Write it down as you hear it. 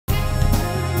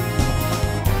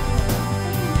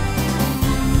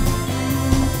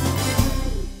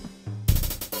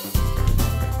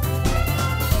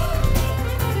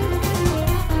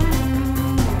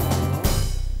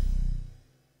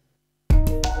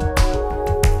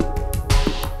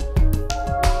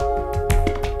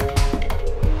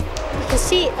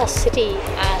a city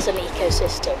as an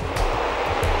ecosystem.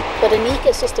 But an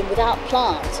ecosystem without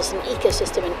plants is an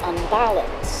ecosystem in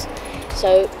unbalance.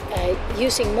 So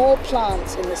using more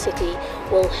plants in the city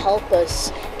will help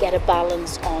us get a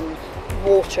balance on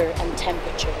water and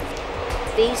temperature.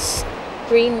 These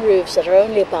green roofs that are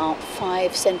only about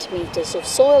 5 centimetres of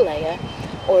soil layer,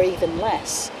 or even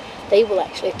less, they will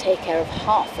actually take care of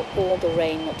half of all the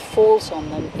rain that falls on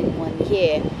them in 1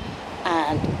 year,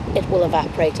 and it will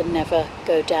evaporate and never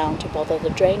go down to bother the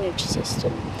drainage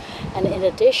system. And in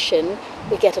addition,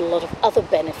 we get a lot of other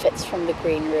benefits from the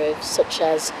green roofs, such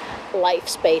as life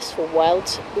space for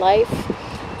wildlife.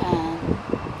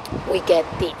 We get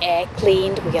the air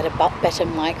cleaned, we get a better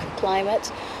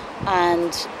microclimate,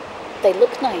 and they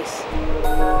look nice.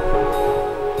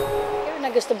 Here in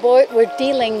Augustenborg, we're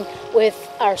dealing with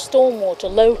our stormwater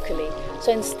locally.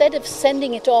 So instead of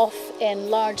sending it off in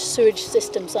large sewage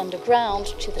systems underground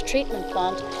to the treatment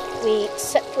plant, we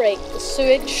separate the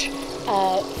sewage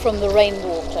from the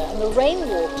rainwater. And the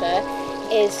rainwater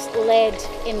is led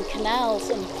in canals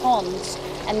and ponds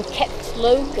and kept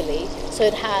locally so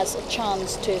it has a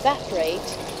chance to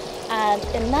evaporate. And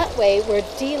in that way we're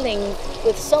dealing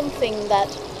with something that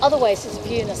otherwise is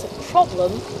viewed as a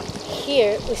problem.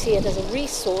 Here we see it as a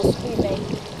resource. We make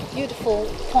beautiful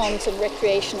ponds and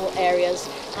recreational areas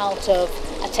out of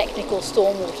a technical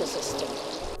stormwater system.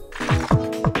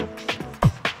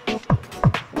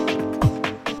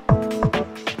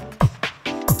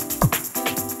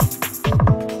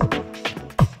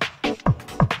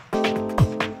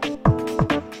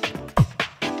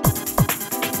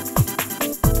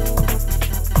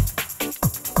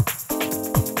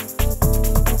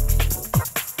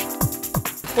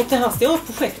 Och det här stora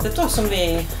projektet då som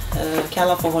vi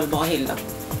kallar för hållbara Hilda,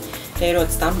 det är då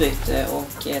ett stambyte,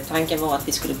 och tanken var att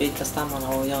vi skulle byta stammarna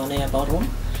och göra nya badrum.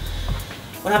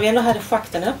 Och när vi ändå hade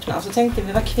schakten öppna så tänkte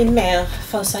vi, vad kan vi mer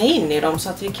fösa in i dem så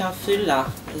att vi kan fylla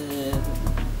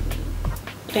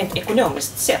rent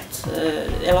ekonomiskt sett,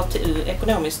 eller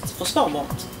ekonomiskt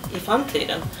försvarbart i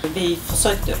framtiden. Vi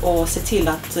försökte att se till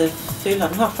att fylla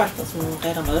den här schakten som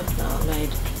redan var öppna med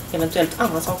eventuellt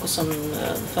andra saker som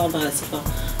förberedelse för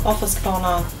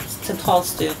avfallskvarnar,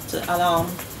 centralstyrt alarm,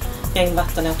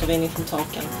 regnvattenåtervinning från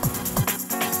taken.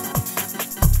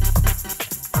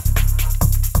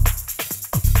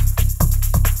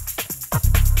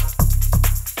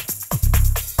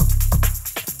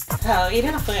 Här i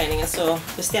denna föreningen så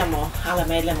bestämmer alla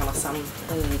medlemmarna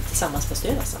tillsammans med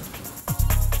styrelsen.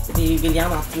 Vi vill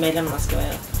gärna att medlemmarna ska vara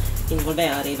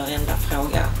involverade i varenda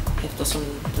fråga, eftersom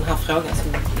den här frågan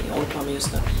som vi håller på med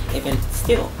just nu är väldigt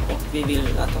stor, och vi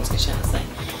vill att de ska känna sig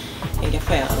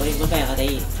engagerade och involverade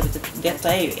i, för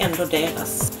detta är ju ändå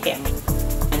deras hem.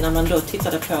 Men när man då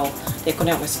tittade på det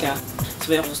ekonomiska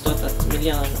så har jag förstått att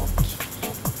miljön och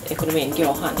ekonomin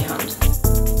går hand i hand.